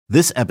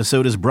This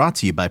episode is brought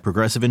to you by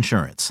Progressive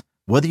Insurance.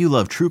 Whether you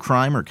love true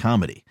crime or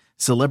comedy,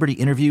 celebrity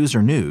interviews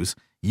or news,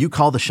 you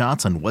call the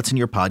shots on what's in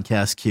your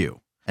podcast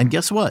queue. And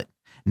guess what?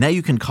 Now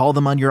you can call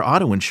them on your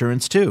auto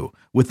insurance too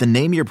with the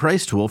Name Your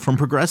Price tool from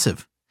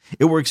Progressive.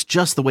 It works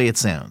just the way it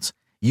sounds.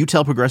 You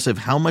tell Progressive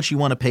how much you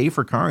want to pay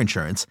for car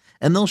insurance,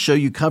 and they'll show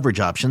you coverage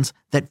options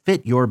that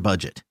fit your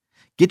budget.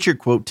 Get your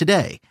quote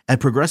today at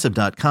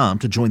Progressive.com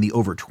to join the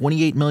over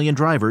 28 million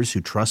drivers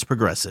who trust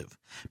Progressive.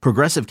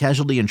 Progressive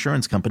Casualty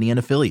Insurance Company and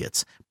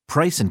Affiliates.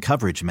 Price and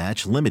coverage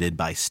match limited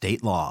by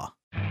state law.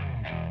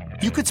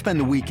 You could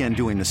spend the weekend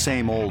doing the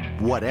same old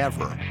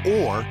whatever,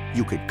 or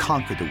you could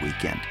conquer the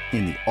weekend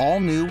in the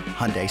all-new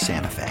Hyundai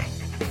Santa Fe.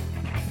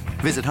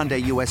 Visit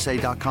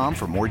HyundaiUSA.com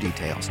for more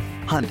details.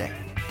 Hyundai,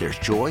 there's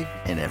joy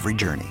in every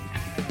journey.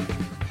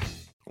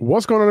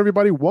 What's going on,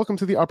 everybody? Welcome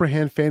to the Upper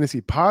Hand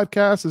Fantasy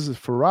Podcast. This is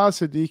Faraz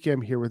Siddiqui.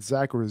 I'm here with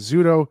Zach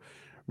Rizzuto.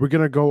 We're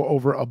going to go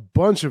over a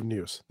bunch of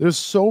news. There's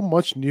so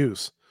much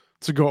news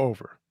to go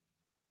over.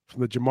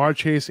 From the Ja'Marr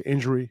Chase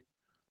injury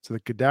to the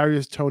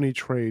Kadarius Toney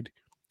trade.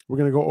 We're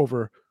going to go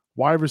over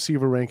wide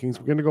receiver rankings.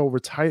 We're going to go over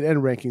tight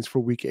end rankings for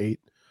Week 8.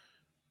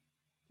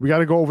 We got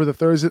to go over the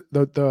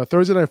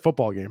Thursday night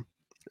football game.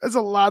 There's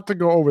a lot to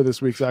go over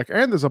this week, Zach.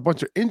 And there's a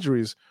bunch of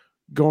injuries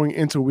going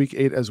into Week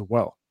 8 as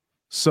well.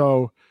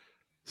 So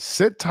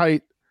sit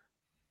tight.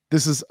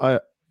 This is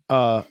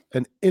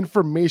an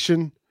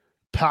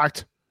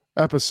information-packed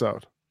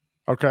episode.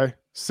 Okay?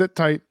 Sit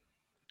tight.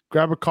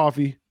 Grab a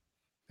coffee.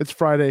 It's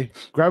Friday.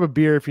 Grab a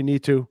beer if you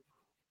need to.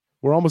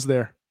 We're almost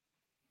there.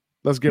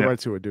 Let's get right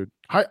to it, dude.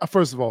 Hi,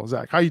 first of all,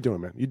 Zach, how you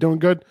doing, man? You doing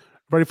good?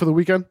 Ready for the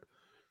weekend?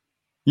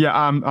 Yeah,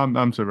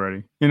 I'm so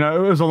ready. You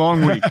know, it was a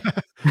long week.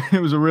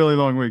 It was a really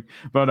long week.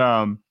 But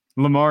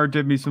Lamar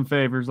did me some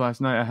favors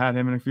last night. I had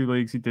him in a few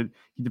leagues. He did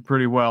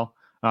pretty well.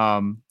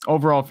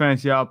 Overall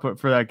fantasy output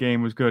for that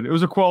game was good. It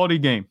was a quality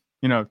game.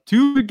 You know,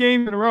 2 good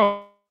games in a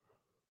row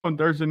on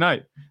Thursday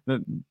night.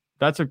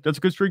 That's a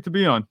good streak to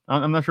be on.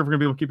 I'm not sure if we're gonna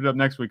be able to keep it up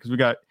next week because we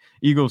got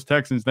Eagles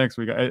Texans next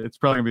week. It's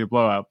probably gonna be a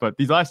blowout. But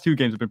these last 2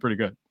 games have been pretty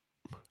good.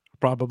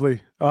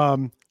 Probably.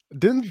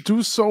 Didn't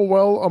do so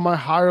well on my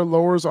higher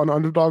lowers on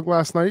underdog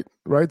last night,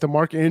 right? The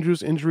Mark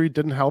Andrews injury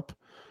didn't help.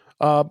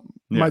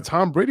 My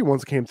Tom Brady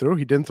ones came through.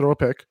 He didn't throw a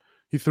pick.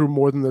 He threw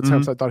more than the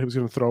attempts I thought he was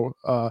going to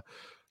throw.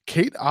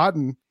 Kate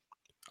Otten,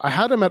 I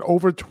had him at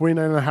over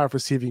 29.5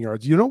 receiving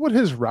yards. You know what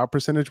his route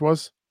percentage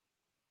was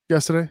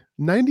yesterday?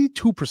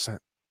 92%.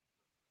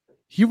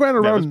 He ran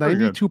around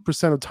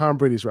 92% of Tom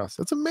Brady's routes.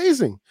 That's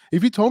amazing.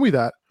 If you told me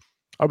that,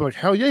 I'd be like,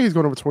 hell yeah, he's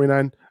going over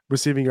 29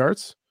 receiving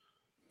yards.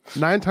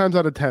 9 times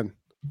out of 10,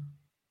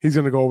 he's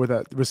going to go over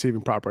that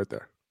receiving prop right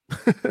there.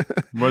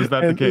 Was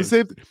that the case?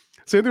 Same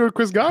thing with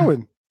Chris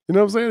Godwin. You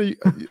know what I'm saying?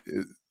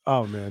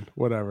 Oh, man,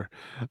 whatever.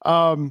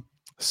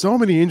 So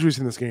many injuries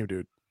in this game,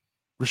 dude.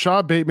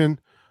 Rashad Bateman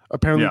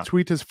apparently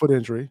tweaked his foot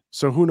injury,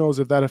 so who knows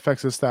if that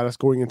affects his status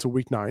going into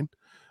Week 9.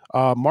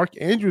 Mark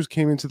Andrews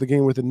came into the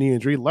game with a knee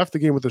injury, left the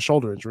game with a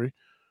shoulder injury.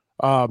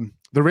 The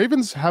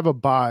Ravens have a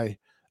bye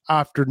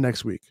after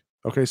next week.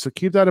 Okay, so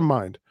keep that in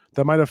mind.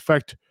 That might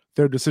affect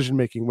their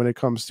decision-making when it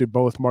comes to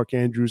both Mark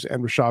Andrews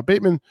and Rashad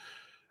Bateman.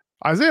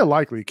 Isaiah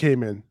Likely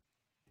came in,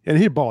 and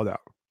he balled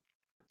out.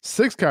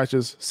 6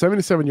 catches,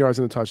 77 yards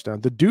and a touchdown.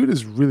 The dude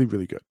is really,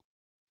 really good.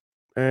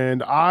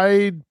 And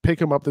I'd pick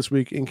him up this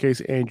week in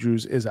case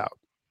Andrews is out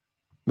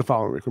the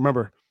following week.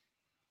 Remember,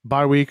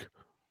 bye week,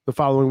 the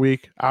following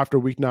week, after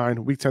Week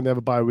 9, Week 10, they have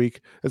a bye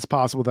week. It's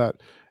possible that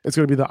it's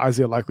going to be the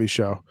Isaiah Likely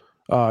show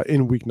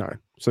in Week 9.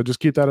 So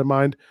just keep that in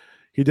mind.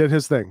 He did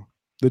his thing.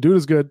 The dude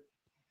is good,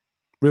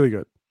 really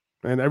good.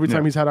 And every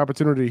time he's had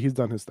opportunity, he's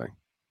done his thing.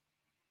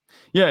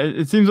 Yeah,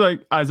 it seems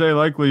like Isaiah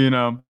Likely, you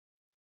know,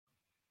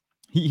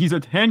 he's a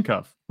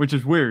handcuff, which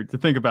is weird to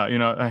think about. You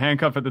know, a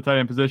handcuff at the tight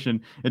end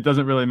position, it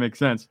doesn't really make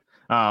sense.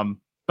 But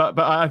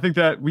I think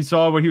that we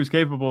saw what he was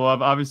capable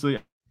of. Obviously,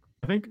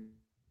 I think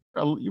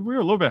we were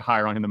a little bit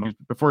higher on him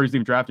before he was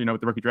even drafted, you know,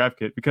 with the rookie draft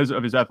kit because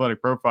of his athletic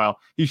profile.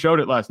 He showed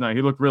it last night.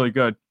 He looked really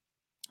good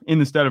in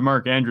the stead of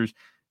Mark Andrews.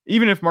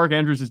 Even if Mark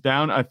Andrews is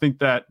down, I think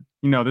that,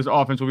 you know, this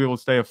offense will be able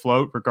to stay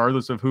afloat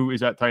regardless of who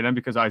is at tight end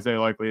because Isaiah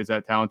Likely is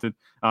that talented.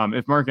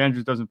 If Mark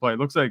Andrews doesn't play, it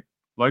looks like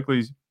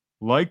Likely's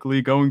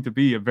likely going to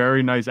be a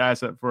very nice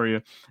asset for you.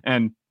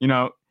 And, you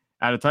know,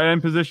 at a tight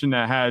end position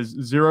that has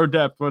 0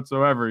 depth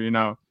whatsoever, you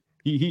know,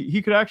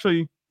 he could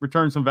actually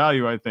return some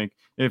value, I think,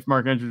 if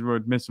Mark Andrews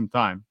would miss some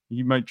time.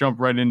 He might jump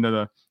right into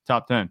the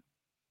top 10.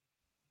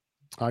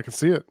 I can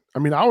see it. I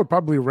mean, I would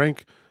probably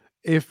rank,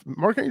 if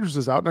Mark Andrews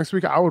is out next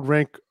week, I would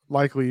rank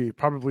Likely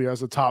probably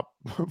as a top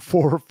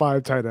 4 or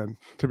 5 tight end,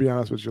 to be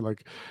honest with you.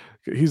 Like,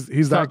 he's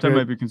that top 10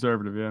 might be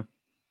conservative,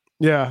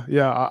 yeah.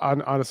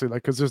 Honestly,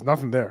 like, because there's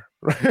nothing there,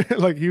 right?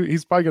 Like,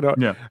 he's probably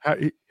gonna.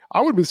 I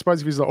wouldn't be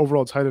surprised if he's the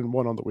overall tight end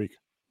 1 on the week.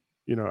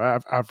 You know,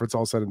 after it's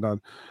all said and done.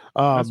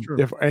 That's true.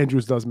 If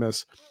Andrews does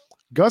miss,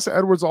 Gus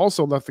Edwards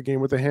also left the game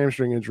with a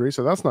hamstring injury,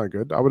 so that's not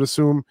good. I would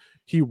assume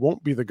he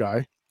won't be the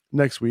guy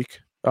next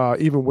week.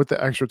 Even with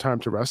the extra time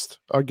to rest.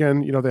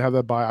 Again, you know, they have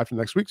that bye after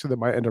next week, so they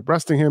might end up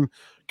resting him.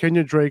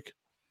 Kenyon Drake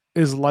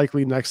is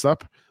likely next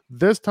up.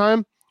 This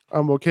time,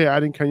 I'm okay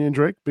adding Kenyon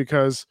Drake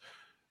because,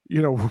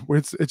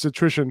 it's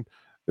attrition.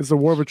 It's the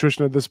war of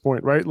attrition at this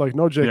point, right? Like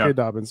no J.K.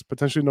 Dobbins,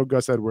 potentially no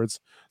Gus Edwards.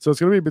 So it's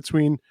going to be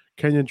between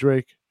Kenyon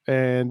Drake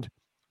and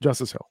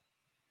Justice Hill,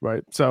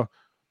 right? So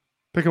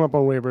pick him up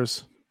on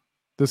waivers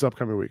this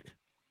upcoming week.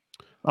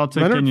 I'll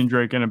take Kenyon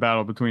Drake in a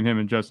battle between him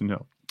and Justin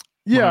Hill.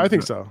 Yeah,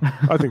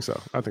 100%. I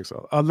think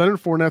so.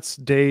 Leonard Fournette's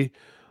day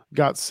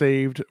got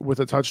saved with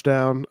a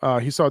touchdown.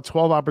 He saw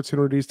 12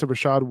 opportunities to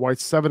Rachaad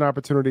White's 7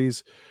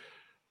 opportunities.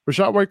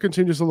 Rachaad White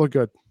continues to look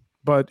good,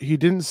 but he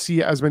didn't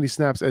see as many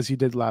snaps as he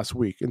did last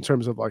week in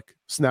terms of like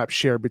snap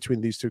share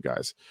between these two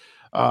guys.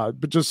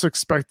 But just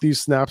expect these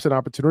snaps and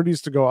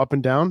opportunities to go up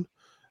and down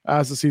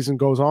as the season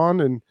goes on,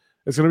 and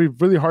it's going to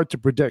be really hard to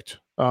predict.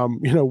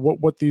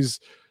 What these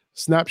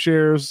snap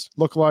shares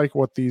look like,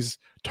 what these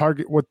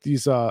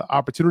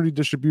opportunity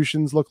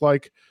distributions look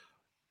like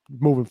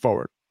moving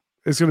forward.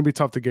 It's going to be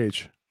tough to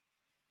gauge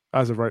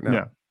as of right now.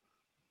 Yeah,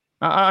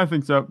 I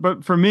think so.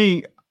 But for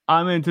me,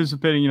 I'm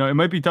anticipating, it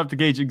might be tough to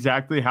gauge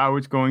exactly how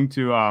it's going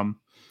to,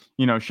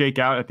 shake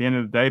out at the end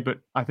of the day. But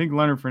I think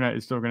Leonard Fournette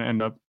is still going to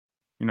end up,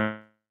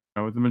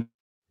 with the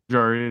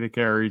majority of the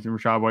carries, and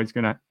Rachaad White's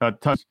going to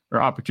touch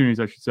or opportunities,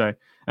 I should say.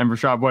 And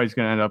Rachaad White's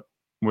going to end up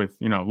with,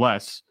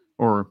 less,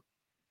 or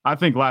I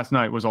think last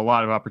night was a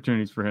lot of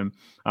opportunities for him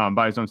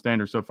by his own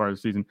standards so far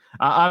this season.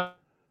 I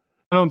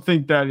don't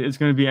think that it's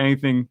going to be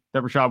anything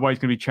that Rachaad White's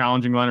going to be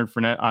challenging Leonard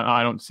Fournette.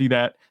 I don't see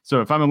that.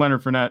 So if I'm a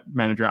Leonard Fournette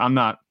manager, I'm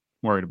not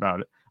worried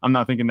about it. I'm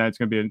not thinking that it's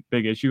going to be a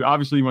big issue.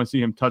 Obviously, you want to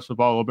see him touch the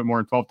ball a little bit more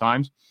than 12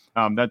 times.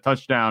 That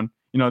touchdown,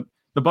 the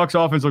Bucs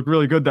offense looked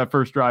really good that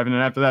first drive, and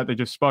then after that, they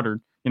just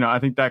sputtered. I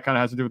think that kind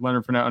of has to do with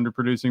Leonard Fournette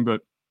underproducing.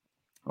 But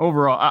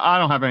overall, I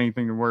don't have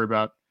anything to worry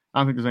about. I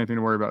don't think there's anything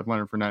to worry about with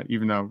Leonard Fournette,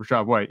 even though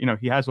Rachaad White,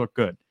 he has looked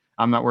good.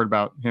 I'm not worried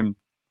about him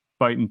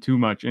biting too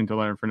much into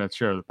Leonard Fournette's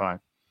share of the pie.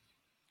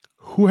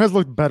 Who has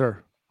looked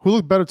better? Who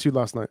looked better to you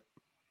last night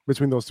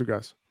between those two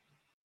guys?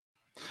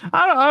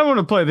 I don't want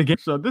to play the game.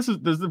 So this is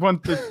the one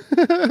thing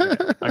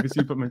I can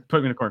see put me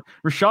in a corner.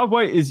 Rachaad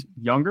White is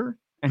younger,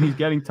 and he's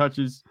getting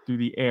touches through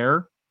the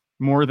air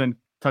more than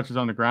touches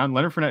on the ground.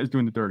 Leonard Fournette is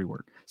doing the dirty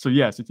work. So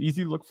yes, it's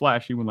easy to look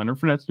flashy when Leonard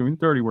Fournette's doing the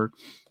dirty work.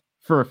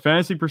 For a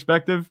fantasy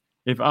perspective,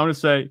 if I want to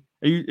say,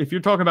 if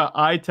you're talking about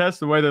eye test,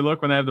 the way they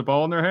look when they have the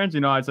ball in their hands,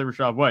 I'd say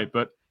Rachaad White.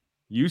 But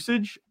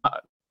usage,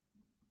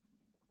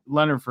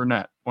 Leonard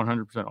Fournette,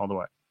 100% all the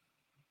way.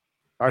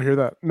 I hear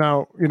that.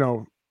 Now,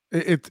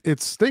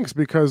 it stinks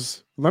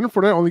because Leonard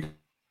Fournette only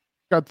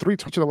got 3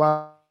 touches the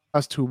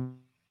last 2,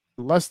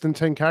 less than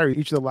 10 carries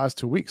each of the last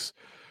 2 weeks.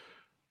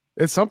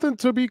 It's something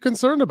to be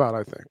concerned about,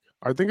 I think.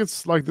 I think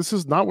it's like this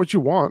is not what you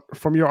want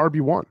from your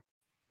RB1,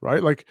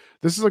 right? Like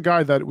this is a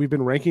guy that we've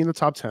been ranking in the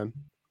top 10.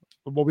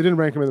 Well, we didn't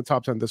rank him in the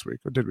top 10 this week,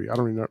 or did we? I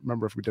don't even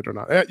remember if we did or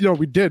not.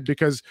 We did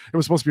because it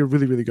was supposed to be a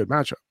really, really good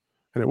matchup.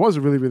 And it was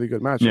a really, really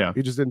good matchup. Yeah.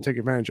 He just didn't take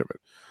advantage of it.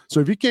 So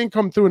if he can't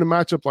come through in a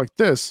matchup like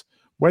this,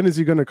 when is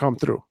he going to come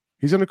through?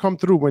 He's going to come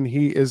through when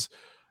he is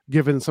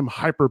given some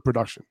hyper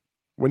production.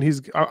 When he's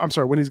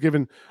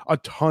given a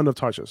ton of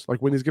touches,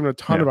 like when he's given a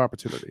ton of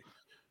opportunity.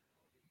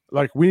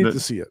 Like we need to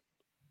see it.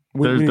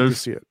 We need to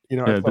see it,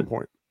 at some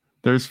point.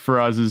 There's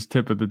Faraz's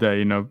tip of the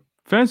day,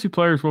 fantasy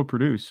players will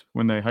produce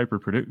when they hyper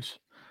produce.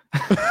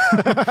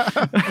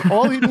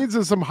 All he needs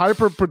is some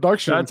hyper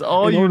production. That's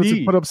all you need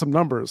to put up some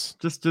numbers.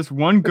 Just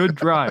one good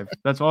drive.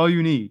 That's all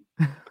you need.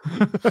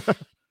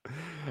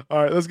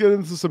 All right, let's get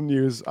into some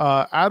news.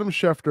 Adam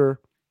Schefter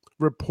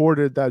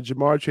reported that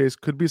Ja'Marr Chase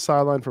could be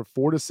sidelined for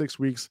 4 to 6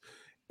 weeks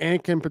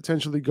and can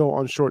potentially go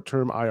on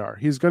short-term IR.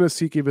 He's going to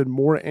seek even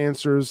more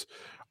answers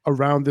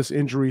around this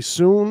injury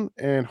soon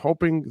and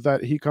hoping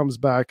that he comes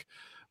back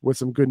with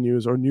some good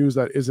news or news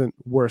that isn't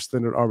worse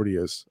than it already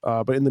is.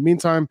 But in the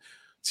meantime,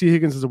 T.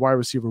 Higgins is a wide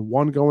receiver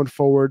 1 going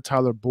forward.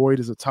 Tyler Boyd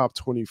is a top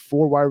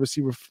 24 wide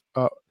receiver.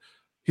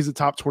 He's a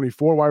top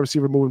 24 wide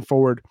receiver moving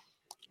forward.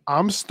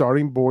 I'm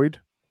starting Boyd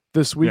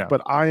this week,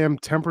 but I am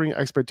tempering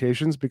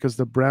expectations because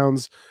the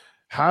Browns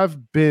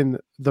have been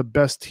the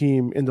best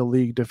team in the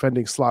league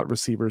defending slot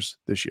receivers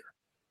this year.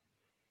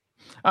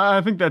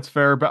 I think that's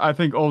fair, but I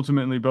think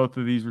ultimately both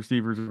of these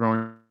receivers are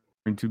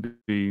going to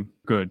be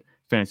good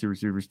fantasy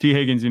receivers. T.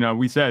 Higgins,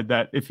 we said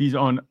that if he's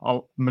on a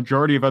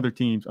majority of other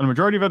teams,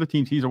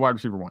 he's a wide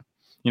receiver 1.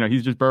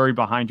 He's just buried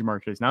behind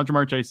Ja'Marr Chase. Now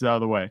Ja'Marr Chase is out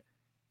of the way.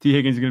 T.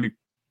 Higgins is going to be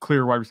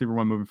clear wide receiver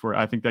 1 moving forward.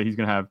 I think that he's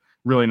going to have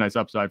really nice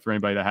upside for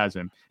anybody that has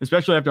him,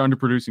 especially after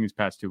underproducing his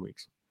past 2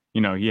 weeks.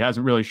 He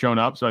hasn't really shown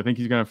up, so I think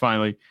he's going to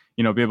finally,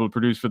 be able to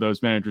produce for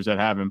those managers that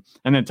have him.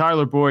 And then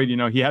Tyler Boyd,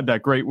 he had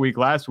that great week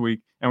last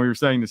week, and we were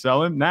saying to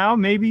sell him. Now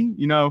maybe,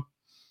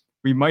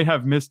 we might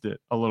have missed it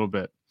a little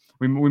bit.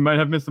 We might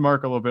have missed the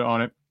mark a little bit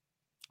on it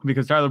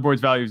because Tyler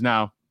Boyd's value is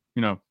now,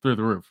 through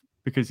the roof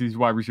because he's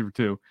wide receiver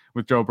 2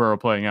 with Joe Burrow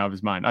playing out of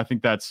his mind. I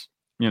think that's,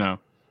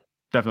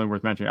 definitely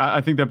worth mentioning. I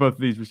think that both of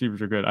these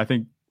receivers are good. I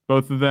think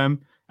both of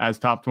them as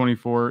top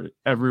 24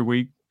 every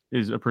week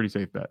is a pretty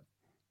safe bet.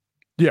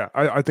 Yeah,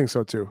 I think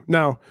so too.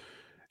 Now,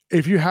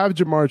 if you have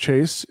Ja'Marr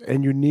Chase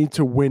and you need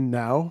to win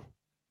now,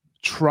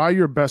 try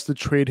your best to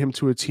trade him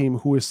to a team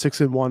who is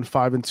 6-1,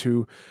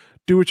 5-2.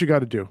 Do what you got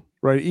to do,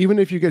 right? Even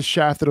if you get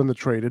shafted on the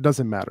trade, it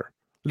doesn't matter.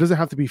 It doesn't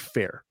have to be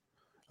fair.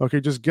 Okay,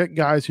 just get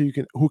guys who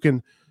can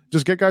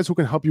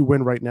help you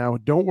win right now.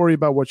 Don't worry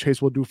about what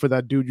Chase will do for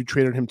that dude you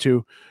traded him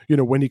to,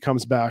 when he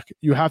comes back.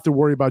 You have to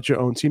worry about your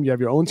own team. You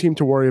have your own team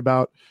to worry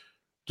about.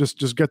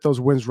 Just get those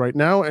wins right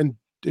now. And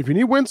if you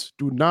need wins,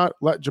 do not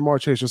let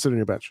Ja'Marr Chase just sit on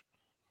your bench.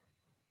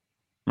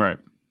 Right.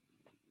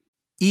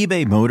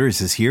 eBay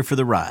Motors is here for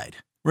the ride.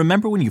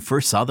 Remember when you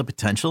first saw the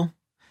potential?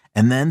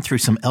 And then through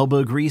some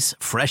elbow grease,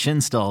 fresh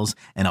installs,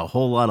 and a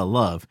whole lot of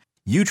love,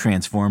 you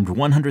transformed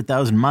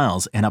 100,000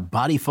 miles and a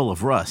body full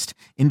of rust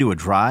into a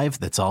drive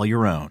that's all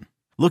your own.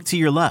 Look to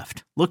your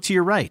left. Look to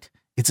your right.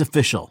 It's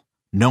official.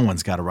 No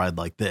one's got a ride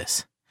like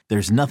this.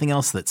 There's nothing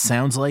else that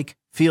sounds like,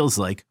 feels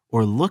like,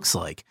 or looks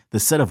like the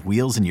set of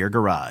wheels in your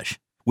garage.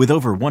 With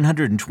over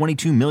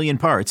 122 million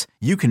parts,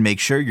 you can make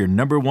sure your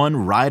number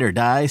one ride or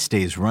die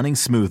stays running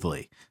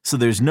smoothly. So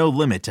there's no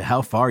limit to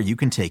how far you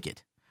can take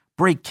it.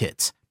 Brake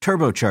kits,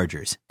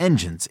 turbochargers,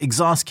 engines,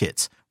 exhaust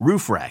kits,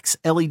 roof racks,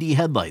 LED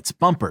headlights,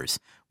 bumpers,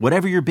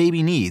 whatever your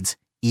baby needs,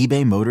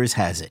 eBay Motors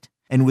has it.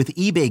 And with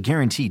eBay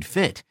Guaranteed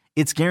Fit,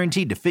 it's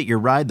guaranteed to fit your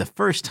ride the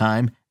first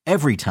time,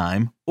 every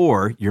time,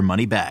 or your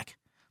money back.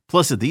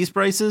 Plus at these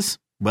prices,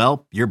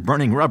 well, you're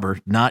burning rubber,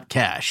 not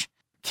cash.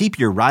 Keep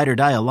your ride or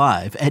die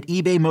alive at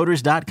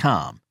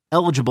ebaymotors.com.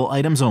 Eligible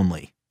items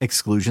only.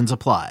 Exclusions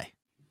apply.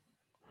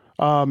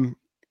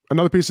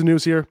 Another piece of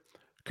news here.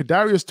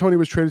 Kadarius Toney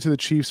was traded to the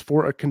Chiefs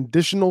for a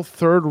conditional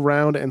 3rd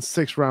round and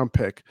 6th round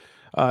pick.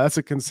 That's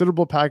a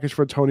considerable package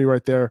for Toney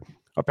right there.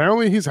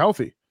 Apparently he's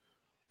healthy.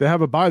 They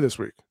have a bye this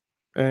week,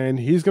 and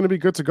he's going to be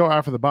good to go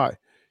after the bye.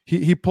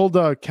 He pulled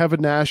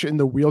Kevin Nash in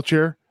the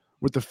wheelchair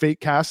with the fake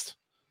cast,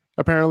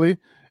 apparently,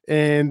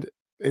 and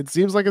it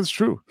seems like it's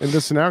true in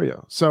this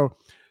scenario. So,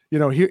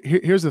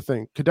 here's the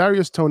thing.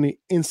 Kadarius Toney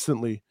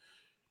instantly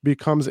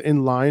becomes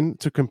in line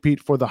to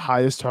compete for the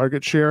highest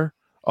target share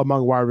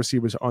among wide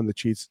receivers on the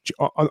Chiefs.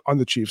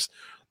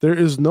 There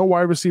is no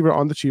wide receiver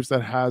on the Chiefs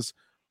that has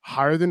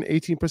higher than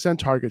 18%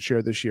 target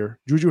share this year.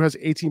 Juju has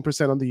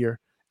 18% on the year.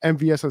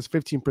 MVS has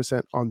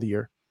 15% on the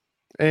year.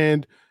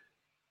 And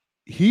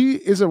he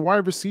is a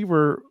wide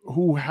receiver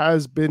who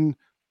has been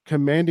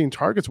commanding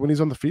targets when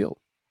he's on the field.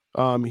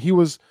 He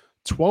was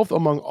 12th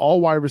among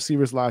all wide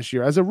receivers last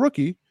year as a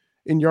rookie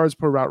in yards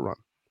per route run.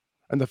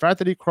 And the fact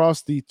that he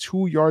crossed the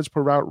 2 yards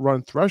per route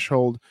run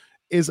threshold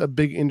is a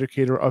big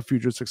indicator of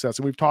future success.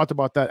 And we've talked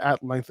about that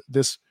at length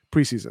this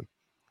preseason.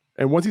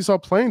 And once he saw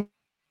playing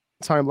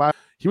time last,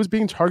 he was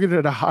being targeted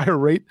at a higher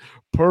rate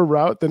per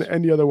route than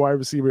any other wide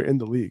receiver in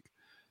the league.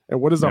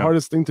 And what is the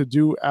hardest thing to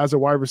do as a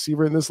wide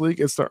receiver in this league?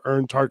 It's to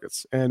earn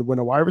targets. And when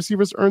a wide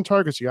receiver's earn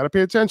targets, you got to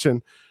pay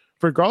attention.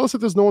 Regardless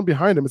if there's no one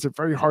behind him, it's a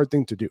very hard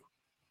thing to do.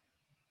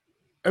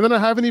 And then I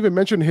haven't even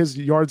mentioned his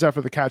yards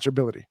after the catch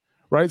ability,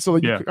 right? So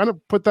you kind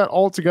of put that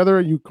all together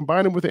and you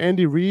combine him with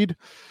Andy Reid.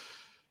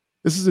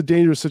 This is a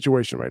dangerous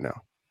situation right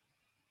now.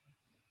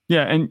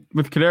 Yeah, and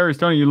with Kadarius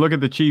Toney, you look at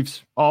the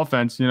Chiefs'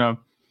 offense,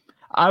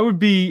 I would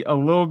be a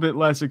little bit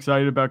less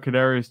excited about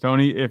Kadarius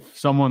Toney if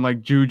someone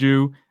like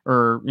Juju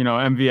or,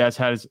 MVS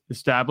has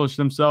established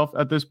himself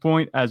at this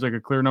point as like a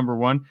clear number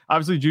one.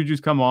 Obviously,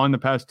 Juju's come on the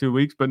past 2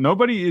 weeks, but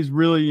nobody is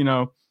really,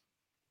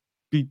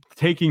 be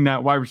taking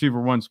that wide receiver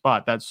one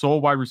spot, that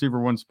sole wide receiver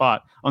one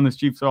spot on this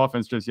Chiefs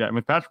offense just yet. And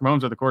with Patrick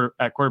Mahomes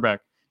at quarterback,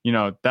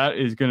 that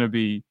is going to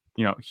be,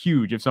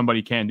 huge if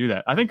somebody can do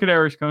that. I think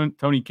Kadarius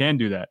Toney can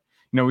do that.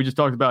 We just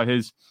talked about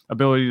his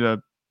ability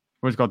to,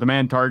 what's called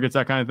demand targets,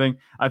 that kind of thing.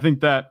 I think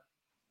that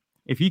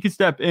if he could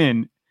step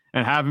in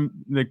and have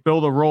him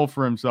build a role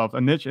for himself, a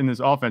niche in this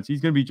offense,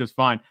 he's going to be just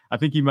fine. I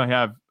think he might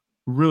have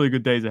really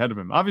good days ahead of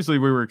him. Obviously,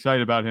 we were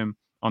excited about him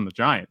on the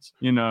Giants,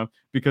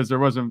 because there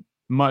wasn't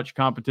much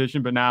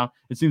competition, but now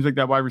it seems like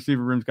that wide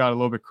receiver room's got a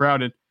little bit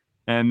crowded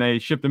and they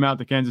shipped him out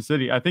to Kansas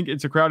City. I think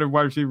it's a crowded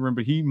wide receiver room,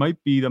 but he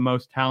might be the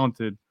most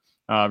talented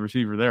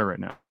receiver there right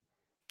now.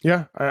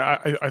 Yeah,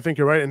 I think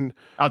you're right. And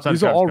outside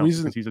these are all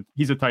reasons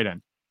he's a tight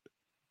end.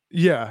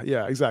 Yeah,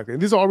 exactly.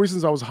 And these are all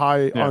reasons I was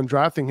high on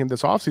drafting him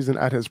this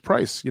offseason at his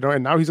price,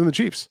 and now he's in the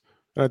Chiefs.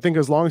 And I think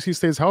as long as he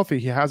stays healthy,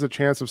 he has a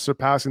chance of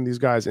surpassing these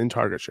guys in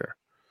target share.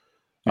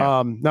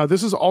 Yeah. Now,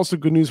 this is also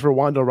good news for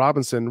Wan'Dale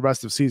Robinson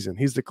rest of season.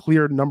 He's the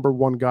clear number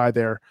one guy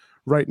there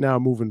right now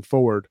moving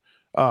forward.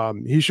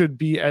 He should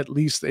be at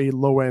least a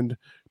low-end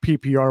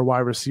PPR wide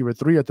receiver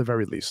 3 at the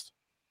very least.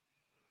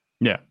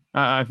 Yeah,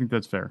 I think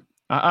that's fair.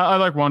 I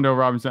like Wan'Dale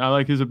Robinson. I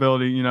like his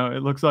ability.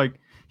 It looks like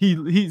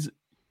he's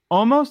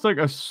almost like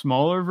a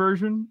smaller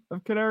version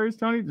of Kadarius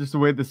Toney, just the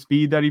way the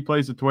speed that he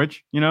plays the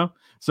twitch,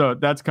 So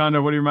that's kind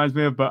of what he reminds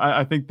me of. But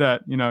I think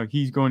that,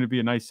 he's going to be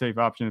a nice, safe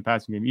option in the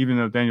passing game, even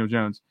though Daniel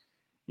Jones,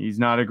 he's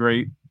not a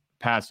great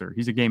passer.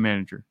 He's a game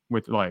manager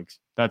with legs.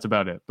 That's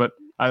about it. But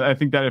I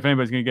think that if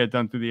anybody's going to get it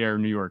done through the air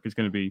in New York, it's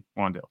going to be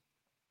Wan'Dale.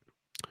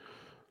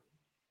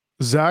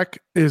 Zach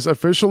is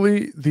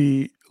officially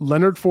the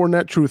Leonard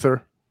Fournette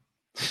truther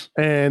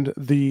and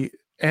the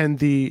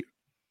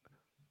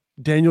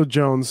Daniel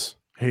Jones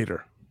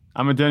hater.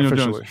 I'm a Daniel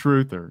Jones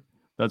truther.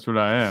 That's what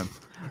I am.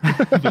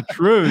 The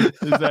truth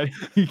is that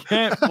he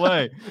can't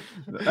play.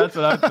 That's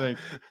what I think.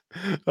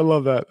 I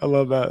love that.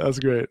 That's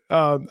great.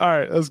 All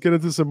right, let's get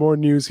into some more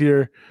news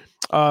here.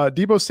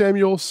 Deebo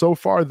Samuel so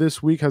far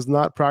this week has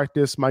not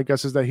practiced. My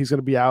guess is that he's going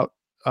to be out.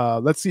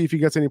 Let's see if he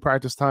gets any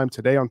practice time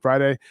today on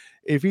Friday.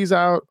 If he's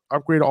out,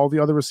 upgrade all the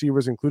other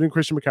receivers, including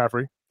Christian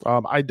McCaffrey.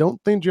 I don't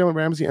think Jalen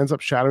Ramsey ends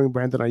up shadowing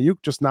Brandon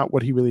Ayuk, just not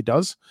what he really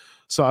does.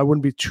 So I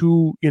wouldn't be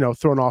too,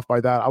 thrown off by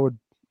that. I would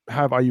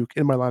have Ayuk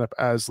in my lineup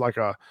as like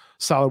a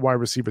solid wide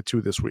receiver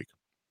 2 this week.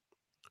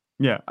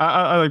 Yeah,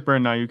 I like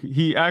Brandon Ayuk.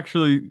 He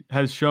actually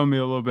has shown me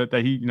a little bit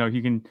that he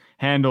can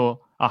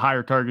handle a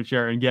higher target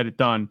share and get it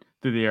done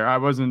through the air. I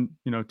wasn't,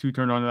 too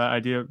turned on to that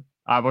idea.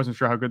 I wasn't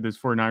sure how good this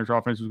 49ers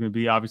offense was going to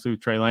be, obviously,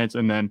 with Trey Lance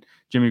and then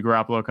Jimmy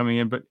Garoppolo coming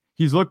in. But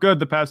he's looked good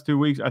the past 2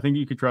 weeks. I think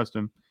you could trust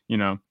him,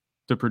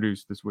 to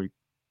produce this week.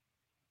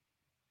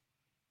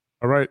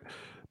 All right.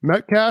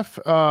 Metcalf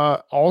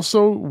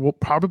also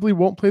probably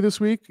won't play this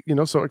week,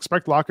 so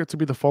expect Lockett to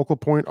be the focal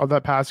point of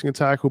that passing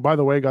attack, who, by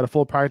the way, got a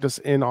full practice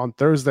in on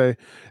Thursday.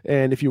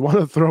 And if you want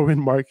to throw in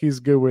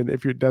Marquise Goodwin,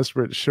 if you're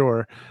desperate,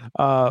 sure.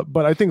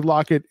 But I think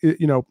Lockett,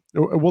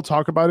 we'll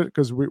talk about it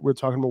because we're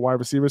talking about wide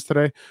receivers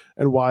today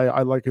and why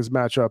I like his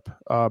matchup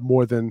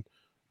more than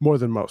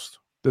most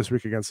this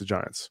week against the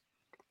Giants.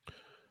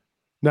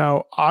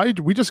 Now,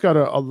 we just got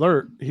an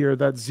alert here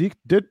that Zeke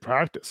did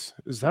practice.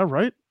 Is that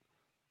right?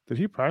 Did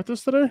he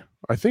practice today?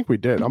 I think we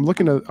did. I'm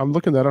looking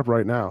that up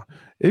right now.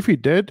 If he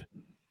did,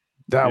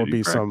 that would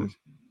be some.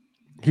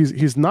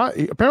 He's not.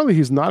 Apparently,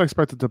 he's not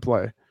expected to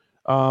play,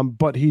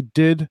 but he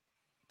did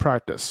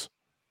practice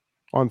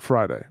on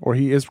Friday, or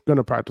he is going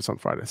to practice on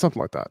Friday,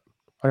 something like that.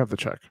 I have to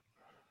check.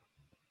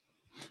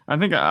 I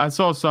think I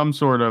saw some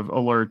sort of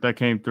alert that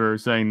came through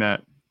saying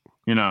that,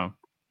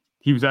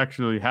 he was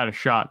actually had a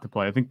shot to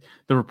play. I think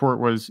the report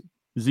was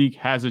Zeke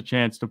has a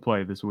chance to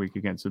play this week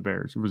against the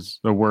Bears. It was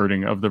the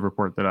wording of the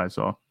report that I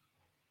saw.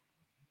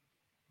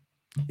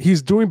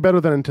 He's doing better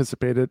than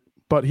anticipated,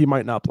 but he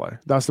might not play.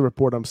 That's the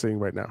report I'm seeing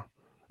right now.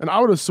 And I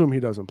would assume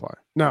he doesn't play.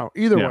 Now,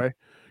 either way,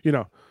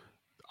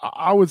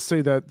 I would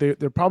say that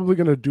they're probably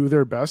going to do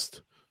their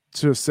best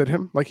to sit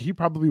him. Like, he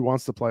probably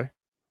wants to play.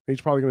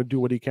 He's probably going to do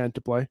what he can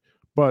to play.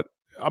 But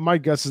my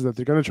guess is that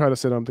they're going to try to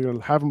sit him. They're going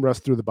to have him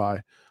rest through the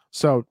bye.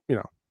 So,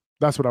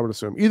 that's what I would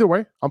assume. Either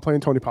way, I'm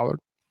playing Tony Pollard.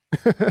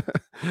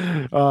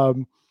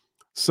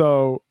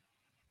 So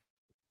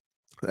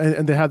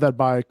and they have that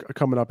bye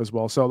coming up as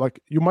well. So like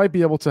you might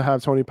be able to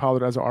have Tony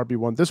Pollard as an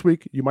RB1 this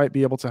week. You might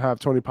be able to have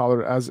Tony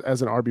Pollard as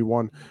an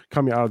RB1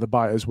 coming out of the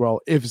bye as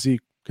well if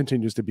Zeke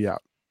continues to be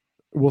out.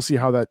 We'll see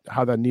how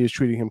that knee is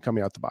treating him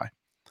coming out the bye.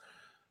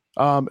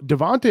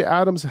 Devontae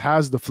Adams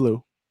has the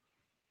flu.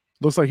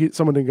 Looks like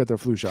someone didn't get their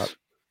flu shot.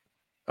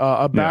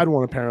 A bad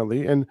one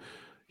apparently, and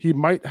he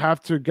might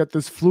have to get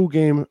this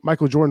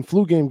Michael Jordan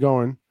flu game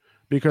going,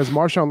 because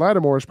Marshawn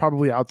Lattimore is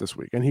probably out this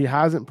week, and he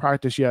hasn't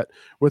practiced yet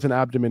with an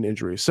abdomen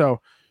injury. So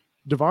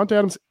Devontae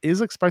Adams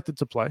is expected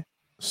to play.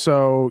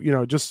 So,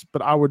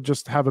 but I would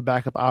just have a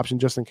backup option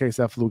just in case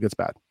that flu gets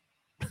bad.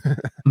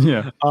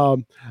 Yeah.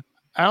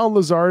 Alan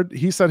Lazard,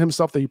 he said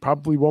himself that he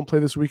probably won't play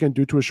this weekend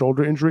due to a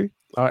shoulder injury.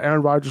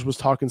 Aaron Rodgers was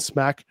talking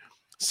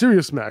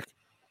serious smack,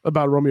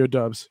 about Romeo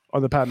Doubs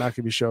on the Pat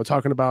McAfee show,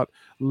 talking about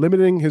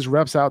limiting his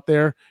reps out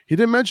there. He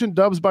didn't mention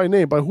Doubs by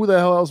name, but who the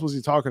hell else was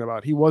he talking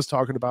about? He was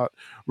talking about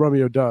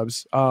Romeo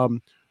Doubs,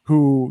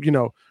 who,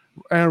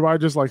 Aaron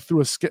Rodgers threw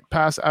a skip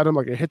pass at him,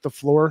 it hit the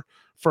floor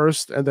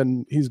first, and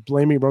then he's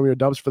blaming Romeo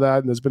Doubs for that,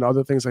 and there's been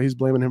other things that he's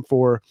blaming him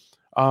for,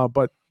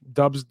 but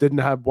Doubs didn't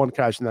have one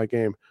catch in that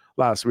game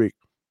last week.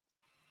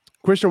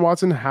 Christian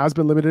Watson has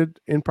been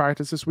limited in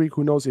practice this week.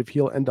 Who knows if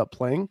he'll end up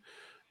playing?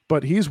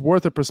 But he's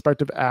worth a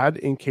prospective add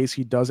in case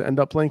he does end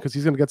up playing, because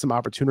he's going to get some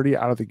opportunity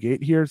out of the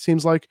gate here. It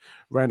seems like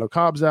Randall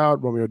Cobb's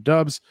out, Romeo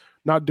Doubs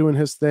not doing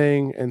his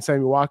thing, and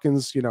Sammy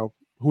Watkins,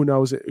 who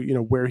knows,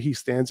 where he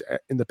stands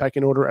in the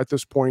pecking order at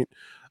this point.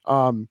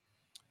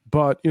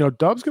 But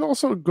Doubs can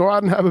also go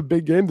out and have a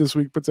big game this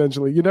week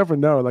potentially. You never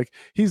know.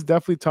 He's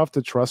definitely tough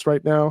to trust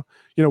right now.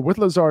 With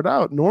Lazard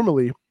out,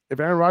 normally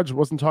if Aaron Rodgers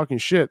wasn't talking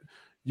shit,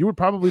 you would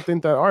probably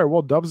think that, all right,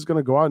 well, Doubs is going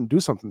to go out and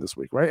do something this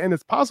week, right? And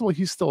it's possible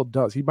he still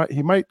does. He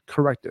might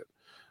correct it,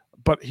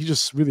 but he's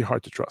just really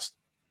hard to trust.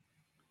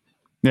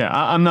 Yeah,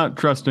 I'm not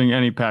trusting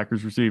any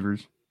Packers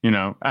receivers,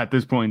 at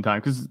this point in time,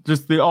 because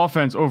just the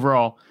offense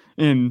overall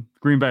in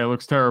Green Bay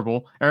looks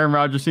terrible. Aaron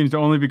Rodgers seems to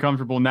only be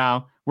comfortable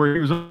now, where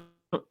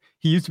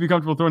he used to be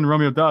comfortable throwing to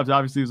Romeo Doubs.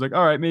 Obviously, he was like,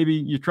 all right, maybe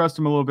you trust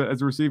him a little bit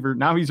as a receiver.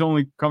 Now he's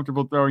only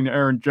comfortable throwing to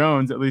Aaron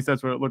Jones. At least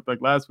that's what it looked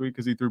like last week,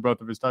 because he threw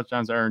both of his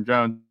touchdowns to Aaron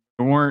Jones.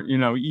 Weren't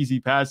easy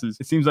passes.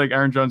 It seems like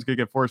Aaron Jones could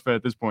get force fed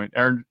at this point.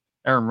 Aaron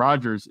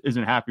Rodgers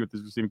isn't happy with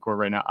his receiving core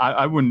right now.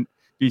 I wouldn't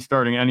be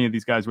starting any of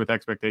these guys with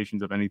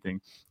expectations of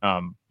anything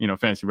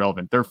fantasy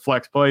relevant. They're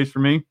flex plays for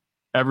me,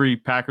 every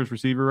Packers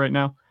receiver right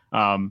now,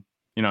 and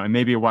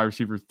maybe a wide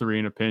receiver 3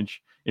 in a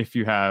pinch if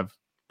you have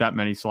that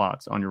many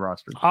slots on your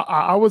roster.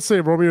 I would say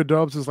Romeo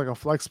Doubs is like a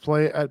flex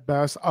play at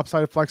best,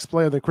 upside flex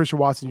play, and then Christian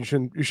Watson, you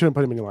shouldn't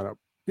put him in your lineup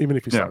even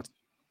if he starts.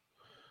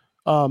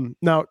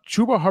 Now,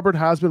 Chuba Hubbard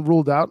has been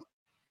ruled out.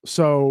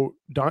 So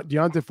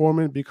Deontay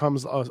Foreman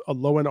becomes a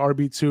low-end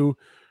RB2.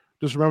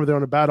 Just remember, they're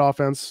on a bad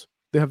offense.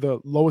 They have the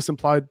lowest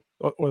implied,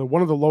 or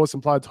one of the lowest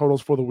implied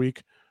totals for the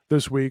week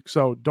this week.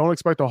 So don't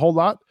expect a whole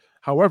lot.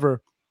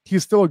 However,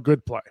 he's still a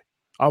good play.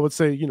 I would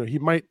say, he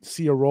might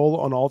see a role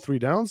on all 3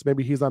 downs.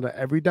 Maybe he's not an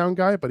every down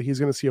guy, but he's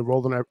going to see a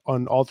role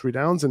on all 3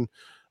 downs. And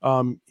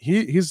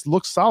he's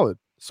looked solid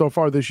so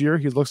far this year.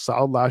 He's looked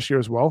solid last year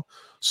as well.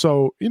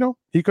 So,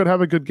 he could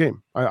have a good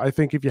game. I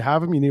think if you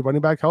have him, you need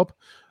running back help.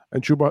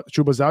 And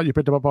Chuba's out. You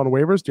picked him up on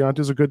waivers.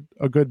 Deontay's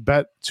a good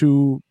bet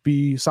to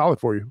be solid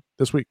for you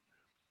this week.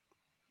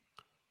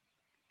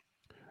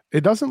 It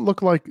doesn't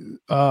look like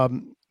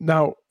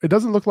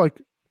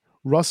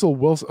Russell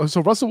Wilson.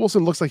 So Russell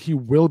Wilson looks like he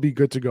will be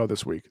good to go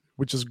this week,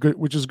 which is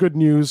good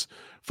news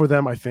for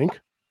them, I think.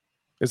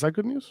 Is that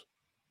good news?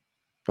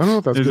 I don't know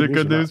if that's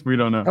good news. We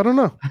don't know. I don't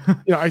know.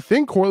 I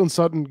think Courtland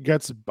Sutton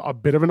gets a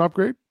bit of an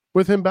upgrade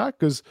with him back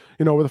because,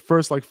 over the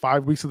first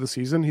 5 weeks of the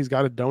season, he's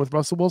got it done with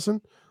Russell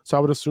Wilson. So I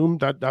would assume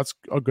that that's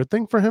a good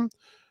thing for him.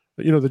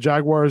 The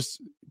Jaguars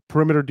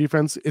perimeter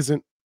defense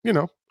isn't,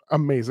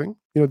 amazing.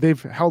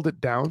 They've held it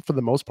down for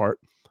the most part,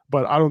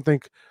 but I don't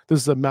think this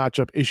is a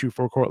matchup issue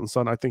for Courtland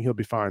Sutton. I think he'll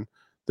be fine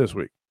this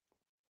week.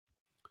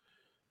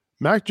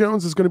 Mac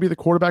Jones is going to be the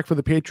quarterback for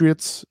the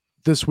Patriots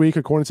this week,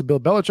 according to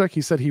Bill Belichick.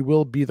 He said he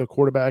will be the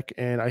quarterback,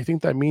 and I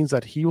think that means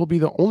that he will be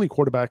the only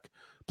quarterback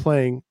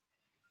playing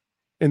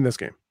in this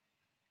game.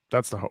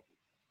 That's the hope.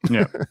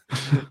 Yeah.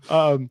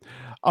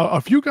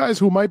 A few guys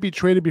who might be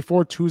traded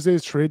before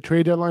Tuesday's trade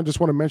deadline. Just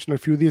want to mention a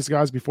few of these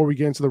guys before we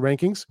get into the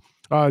rankings.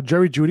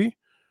 Jerry Jeudy,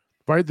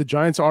 right? The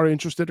Giants are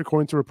interested,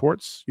 according to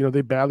reports.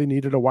 They badly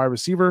needed a wide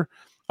receiver.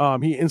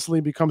 He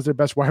instantly becomes their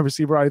best wide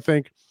receiver, I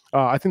think.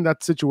 I think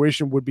that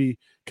situation would be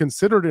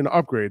considered an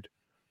upgrade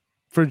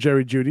for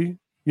Jerry Jeudy,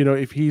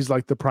 if he's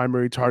the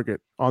primary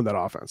target on that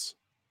offense.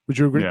 Would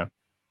you agree? Yeah,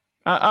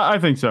 I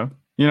think so.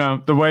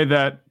 The way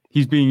that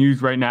he's being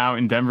used right now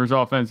in Denver's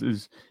offense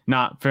is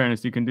not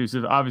fantasy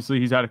conducive. Obviously,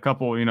 he's had a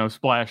couple,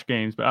 splash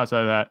games, but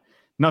outside of that,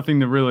 nothing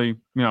to really,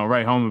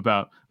 write home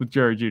about with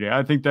Jerry Jeudy.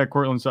 I think that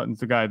Courtland Sutton's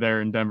the guy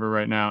there in Denver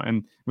right now.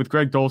 And with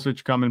Greg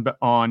Dulcich coming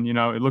on,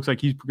 it looks like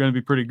he's going to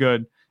be pretty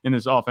good in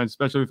this offense,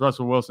 especially with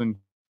Russell Wilson.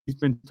 He's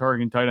been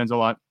targeting tight ends a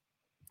lot.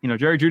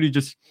 Jerry Jeudy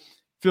just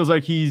feels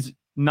like he's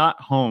not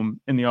home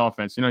in the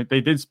offense.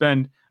 They did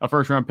spend a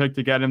first-round pick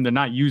to get him. They're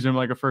not using him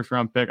like a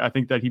first-round pick. I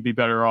think that he'd be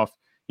better off,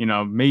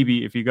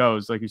 maybe if he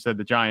goes, like you said,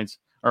 the Giants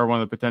are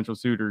one of the potential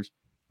suitors.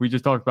 We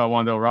just talked about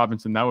Wan'Dale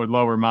Robinson. That would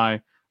lower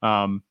my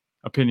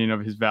opinion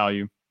of his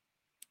value.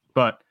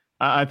 But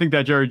I think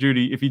that Jerry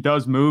Jeudy, if he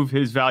does move,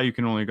 his value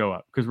can only go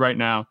up because right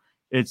now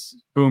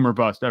it's boom or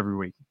bust every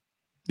week.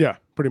 Yeah,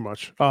 pretty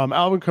much.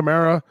 Alvin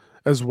Kamara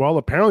as well.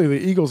 Apparently the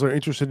Eagles are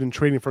interested in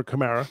trading for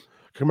Kamara.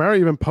 Kamara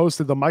even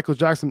posted the Michael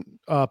Jackson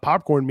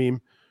popcorn meme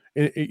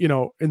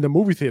in the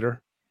movie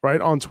theater, right,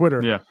 on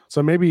Twitter. Yeah.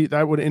 So maybe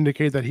that would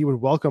indicate that he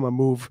would welcome a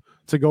move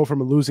to go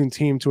from a losing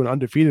team to an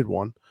undefeated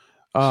one.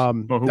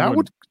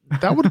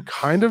 That would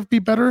kind of be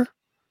better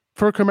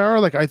for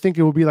Kamara. I think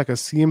it would be like a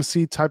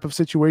CMC type of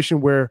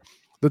situation where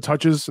the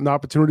touches and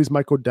opportunities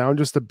might go down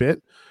just a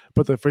bit,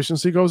 but the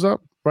efficiency goes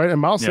up, right?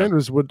 And Miles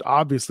Sanders would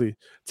obviously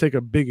take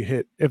a big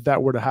hit if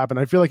that were to happen.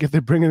 I feel like if they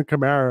bring in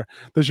Kamara,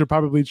 they should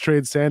probably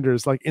trade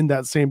Sanders in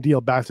that same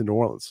deal back to New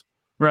Orleans.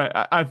 Right.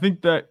 I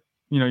think that,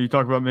 you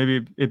talk about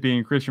maybe it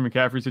being a Christian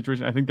McCaffrey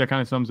situation. I think that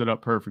kind of sums it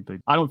up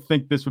perfectly. I don't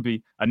think this would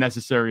be a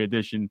necessary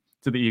addition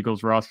to the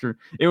Eagles roster.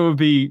 It would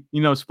be,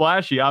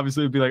 splashy.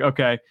 Obviously, it would be like,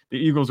 okay, the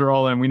Eagles are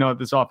all in. We know that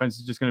this offense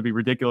is just going to be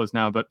ridiculous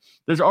now, but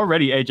there's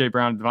already A.J.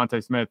 Brown,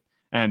 Devontae Smith,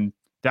 and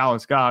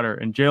Dallas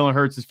Goedert, and Jalen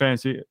Hurts is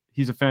fantasy.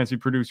 He's a fantasy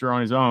producer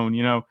on his own,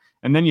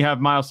 and then you have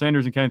Miles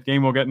Sanders and Kenneth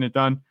Gainwell getting it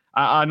done.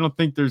 I don't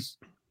think there's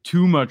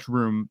too much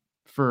room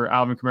for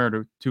Alvin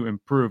Kamara to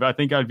improve. I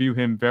think I'd view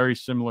him very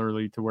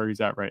similarly to where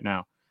he's at right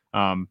now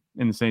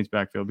in the Saints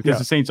backfield because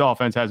the Saints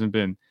offense hasn't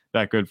been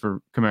that good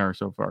for Kamara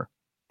so far.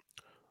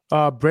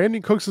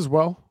 Brandon Cooks as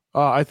well.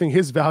 I think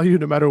his value,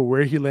 no matter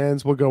where he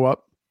lands, will go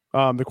up.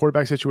 The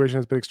quarterback situation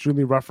has been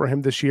extremely rough for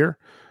him this year.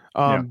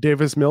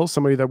 Davis Mills,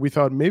 somebody that we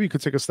thought maybe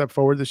could take a step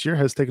forward this year,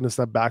 has taken a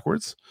step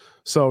backwards.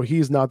 So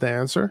he's not the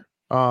answer.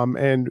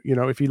 And,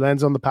 if he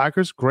lands on the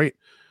Packers, great.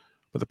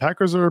 But the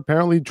Packers are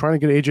apparently trying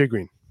to get AJ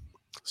Green.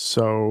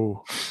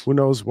 So who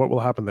knows what will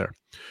happen there.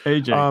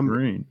 AJ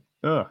Green.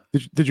 Ugh.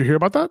 Did you hear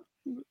about that?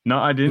 No,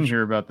 I didn't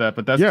hear about that,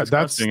 but that's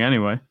disgusting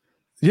anyway.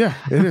 Yeah,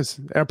 it is.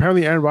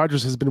 Apparently Aaron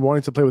Rodgers has been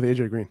wanting to play with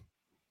AJ Green.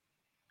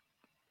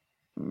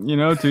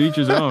 To each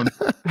his own.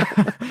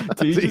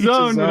 To each his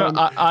own.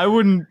 I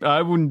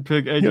wouldn't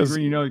pick AJ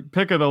Green.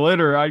 Pick of the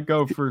litter. I'd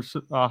go for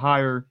a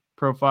higher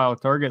profile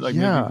target. Maybe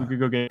we could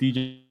go get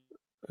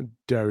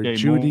Derek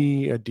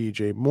Jeudy, a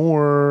DJ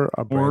Moore,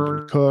 a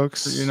Brandon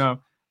Cooks.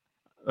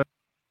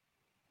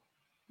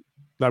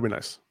 That'd be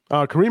nice.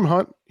 Kareem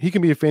Hunt, he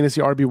can be a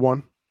fantasy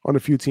RB1 on a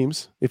few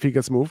teams if he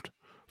gets moved.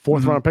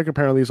 Fourth round pick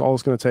apparently is all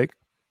it's going to take.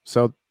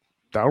 So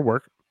that'll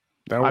work.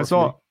 I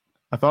thought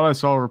I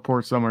saw a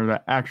report somewhere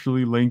that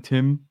actually linked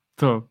him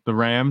to the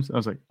Rams. I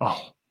was like,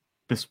 oh,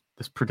 this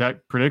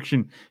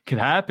prediction could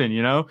happen.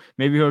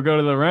 Maybe he'll go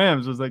to the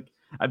Rams. I was like,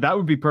 that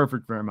would be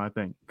perfect for him, I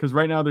think, because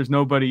right now there's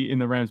nobody in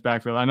the Rams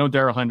backfield. I know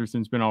Darrell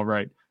Henderson's been all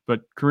right,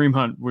 but Kareem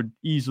Hunt would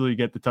easily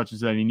get the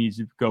touches that he needs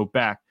to go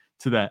back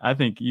to that. I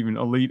think even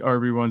elite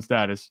RB1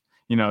 status,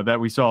 that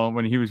we saw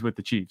when he was with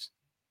the Chiefs.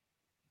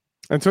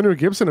 Antonio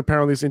Gibson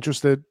apparently is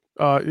interested.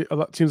 A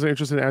lot teams are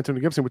interested in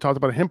Antonio Gibson. We talked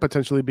about him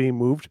potentially being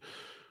moved.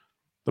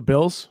 The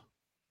Bills,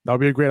 that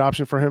would be a great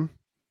option for him,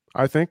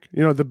 I think.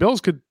 The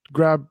Bills could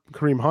grab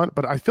Kareem Hunt,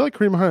 but I feel like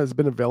Kareem Hunt has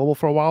been available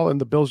for a while,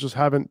 and the Bills just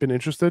haven't been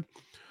interested.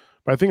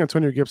 But I think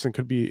Antonio Gibson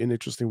could be an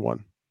interesting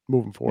one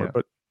moving forward.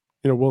 Yeah.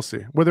 But we'll see.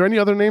 Were there any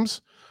other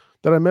names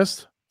that I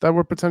missed that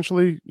were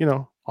potentially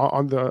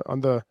on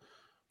the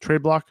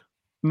trade block?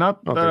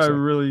 Not that I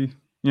really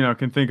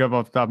can think of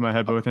off the top of my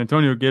head. But with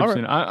Antonio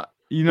Gibson, right.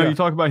 You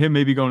talk about him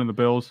maybe going to the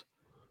Bills.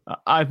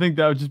 I think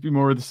that would just be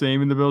more of the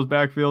same in the Bills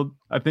backfield.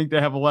 I think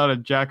they have a lot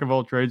of jack of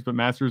all trades, but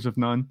masters of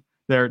none.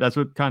 There, that's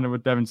what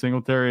Devin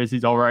Singletary is.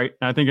 He's all right.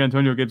 And I think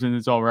Antonio Gibson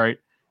is all right.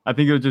 I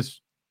think it'll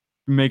just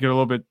make it a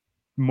little bit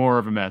more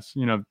of a mess.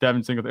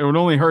 Devin Singletary. It would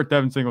only hurt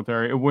Devin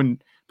Singletary. It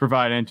wouldn't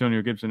provide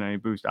Antonio Gibson any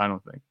boost, I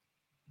don't think.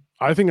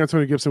 I think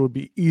Antonio Gibson would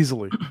be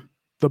easily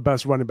the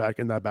best running back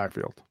in that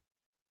backfield.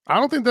 I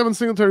don't think Devin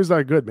Singletary is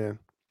that good, man.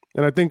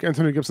 And I think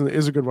Antonio Gibson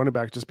is a good running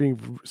back, just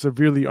being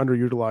severely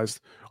underutilized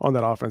on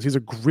that offense. He's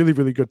a really,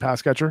 really good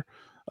pass catcher.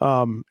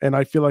 And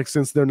I feel like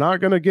since they're not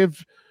going to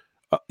give,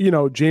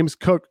 James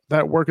Cook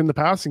that work in the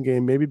passing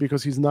game, maybe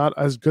because he's not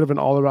as good of an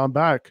all-around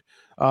back,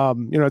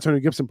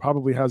 Antonio Gibson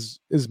probably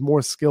is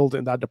more skilled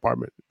in that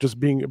department, just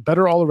being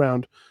better all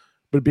around,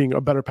 but being a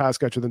better pass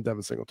catcher than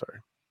Devin Singletary.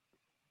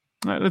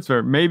 All right, that's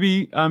fair.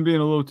 Maybe I'm being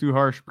a little too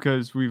harsh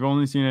because we've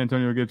only seen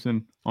Antonio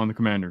Gibson on the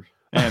Commanders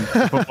and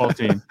the football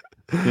team.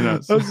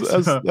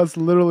 That's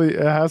literally,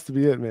 it has to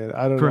be it, man.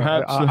 I don't know.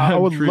 I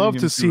would love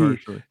to see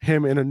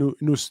him in a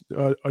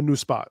new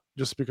spot,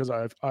 just because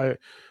I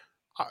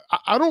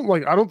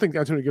don't think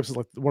Antonio Gibson is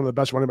like one of the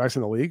best running backs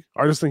in the league.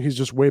 I just think he's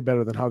just way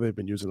better than how they've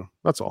been using him.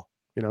 That's all.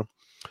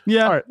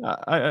 Yeah. All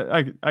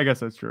right. I guess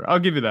that's true. I'll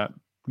give you that.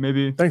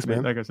 Maybe. Thanks,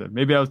 man. Like I said,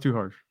 maybe I was too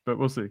harsh, but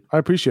we'll see. I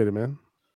appreciate it, man.